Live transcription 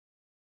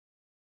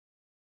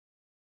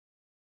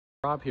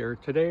Rob here.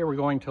 Today we're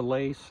going to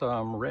lay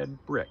some red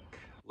brick.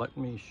 Let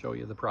me show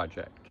you the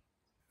project.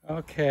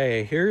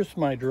 Okay, here's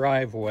my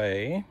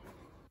driveway,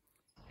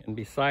 and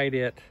beside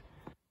it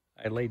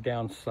I laid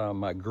down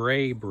some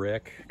gray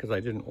brick because I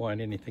didn't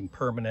want anything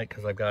permanent,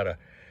 because I've got a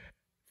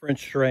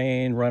French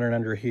drain running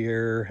under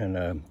here and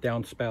a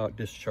downspout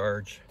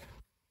discharge.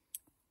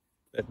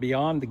 But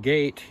beyond the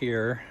gate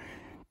here,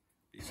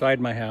 beside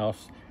my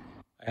house,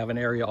 I have an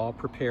area all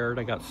prepared.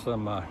 I got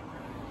some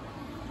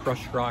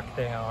crushed rock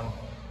down,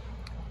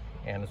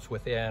 and it's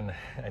within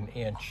an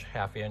inch,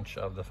 half inch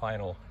of the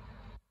final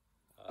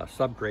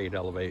subgrade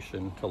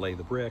elevation to lay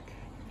the brick.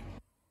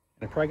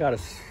 And I probably got a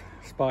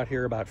spot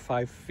here about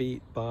 5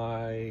 feet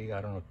by,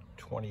 I don't know,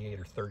 28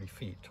 or 30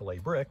 feet to lay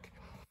brick.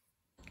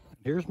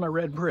 Here's my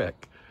red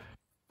brick.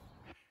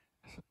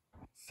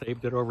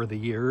 Saved it over the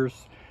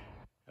years.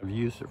 I've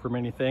used it for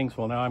many things.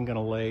 Well, now I'm going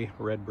to lay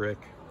red brick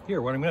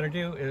here. What I'm going to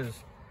do is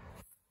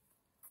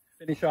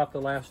finish off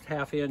the last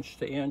half inch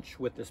to inch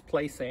with this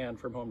play sand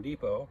from Home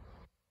Depot.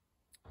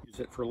 Use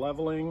it for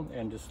leveling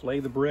and just lay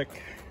the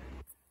brick.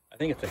 I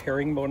think it's a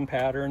herringbone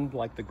pattern,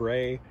 like the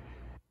gray.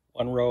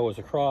 One row is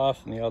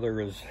across and the other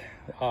is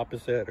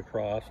opposite,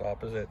 across,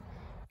 opposite.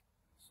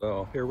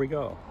 So here we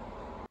go.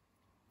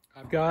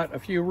 I've got a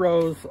few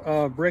rows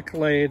of brick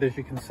laid, as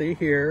you can see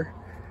here.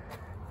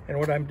 And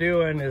what I'm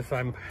doing is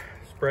I'm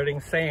spreading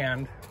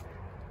sand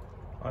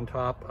on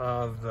top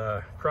of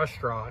the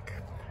crushed rock,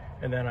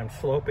 and then I'm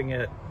sloping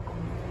it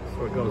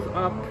so it goes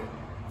up.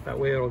 That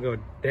way it'll go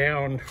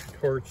down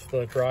towards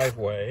the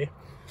driveway,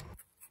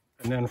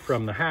 and then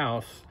from the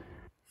house,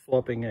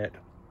 sloping it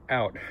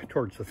out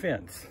towards the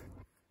fence.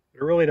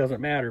 It really doesn't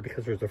matter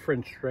because there's a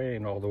French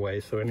drain all the way,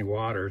 so any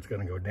water is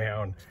going to go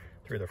down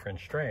through the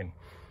French drain.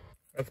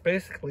 That's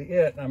basically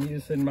it. I'm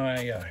using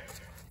my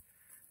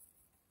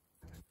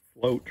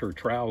float or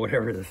trowel,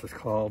 whatever this is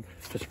called,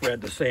 to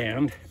spread the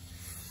sand.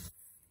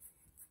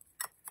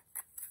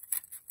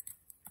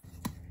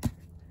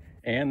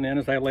 And then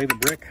as I lay the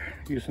brick,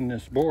 using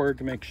this board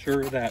to make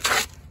sure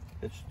that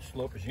its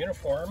slope is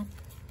uniform.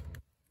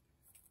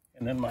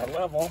 And then my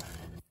level,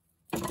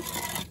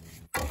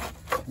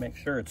 make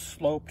sure it's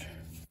sloped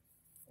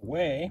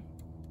away.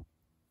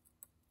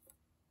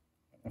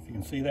 I don't know if you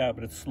can see that,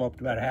 but it's sloped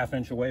about a half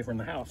inch away from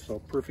the house, so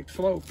perfect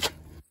slope.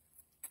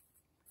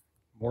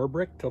 More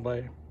brick to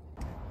lay.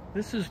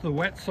 This is the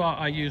wet saw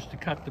I used to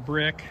cut the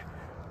brick.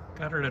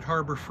 Got it at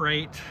Harbor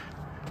Freight.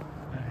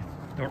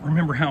 I don't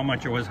remember how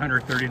much it was,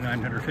 $139,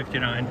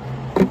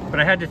 $159. But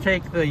I had to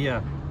take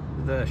the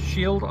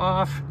shield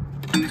off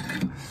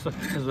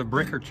because the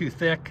brick are too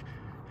thick,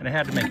 and I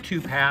had to make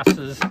 2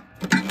 passes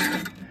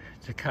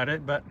to cut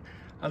it. But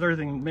other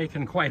than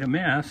making quite a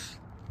mess,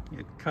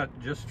 it cut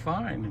just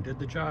fine and did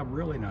the job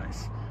really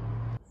nice.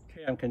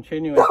 Okay, I'm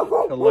continuing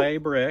to lay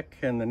brick,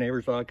 and the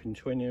neighbors all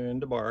continuing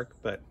to bark.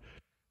 But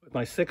with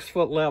my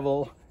 6-foot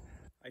level,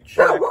 I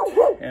checked,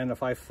 and if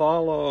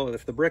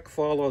the brick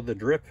followed the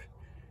drip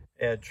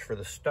edge for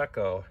the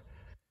stucco,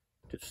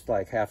 just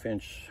like half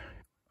inch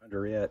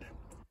under it,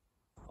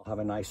 I'll have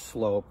a nice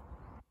slope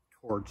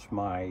towards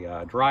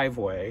my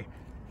driveway.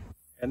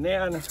 And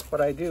then what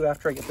I do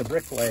after I get the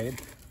brick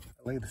laid,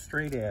 I lay the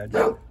straight edge,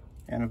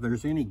 and if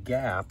there's any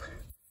gap,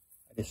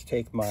 I just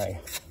take my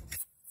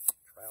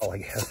trowel, I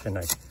guess, and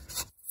I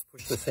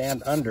push the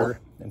sand under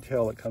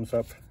until it comes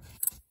up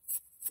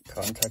in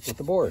contact with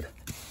the board,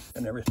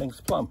 and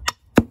everything's plumb.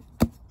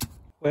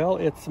 Well,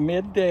 it's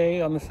midday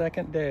on the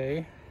second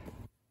day.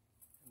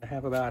 I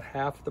have about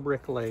half the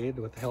brick laid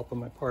with the help of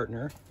my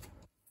partner.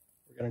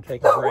 We're going to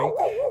take a break,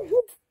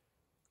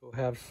 go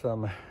have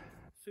some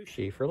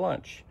sushi for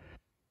lunch,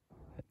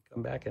 and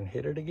come back and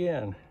hit it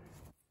again.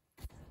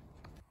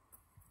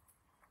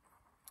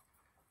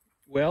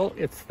 Well,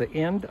 it's the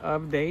end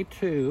of day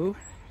 2,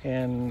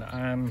 and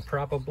I'm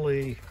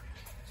probably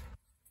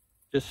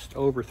just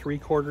over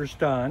 3/4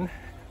 done.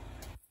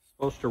 It's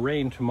supposed to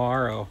rain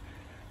tomorrow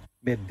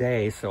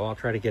midday, so I'll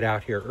try to get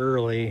out here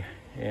early,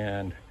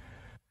 and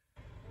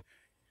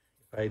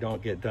if I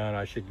don't get done,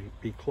 I should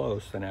be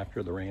close, and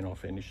after the rain I'll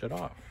finish it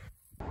off.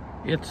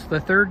 It's the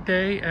 3rd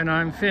day and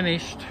I'm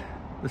finished.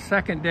 The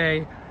 2nd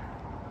day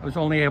I was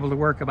only able to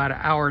work about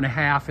 1.5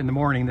 hours in the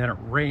morning, then it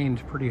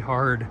rained pretty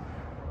hard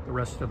the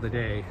rest of the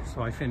day,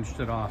 so I finished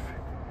it off.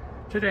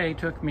 Today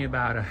took me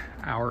about 1.5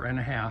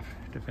 hours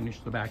to finish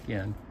the back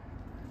end.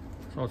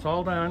 So it's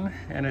all done,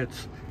 and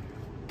it's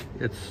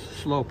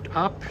sloped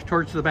up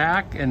towards the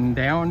back and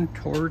down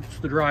towards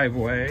the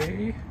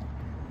driveway.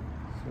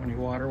 So any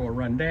water will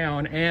run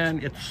down,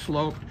 and it's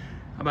sloped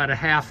about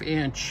 1/2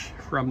 inch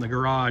from the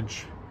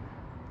garage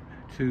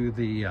to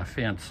the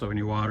fence, so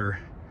any water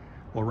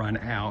will run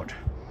out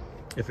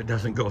if it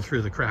doesn't go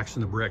through the cracks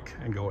in the brick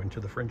and go into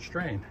the French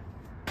drain.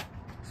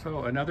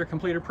 So another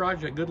completed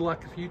project. Good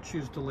luck if you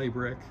choose to lay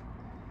brick.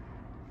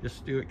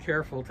 Just do it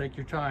careful, take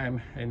your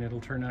time, and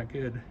it'll turn out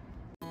good.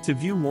 To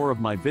view more of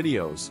my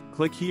videos,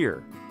 click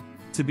here.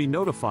 To be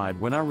notified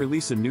when I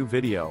release a new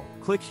video,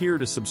 click here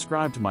to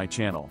subscribe to my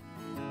channel.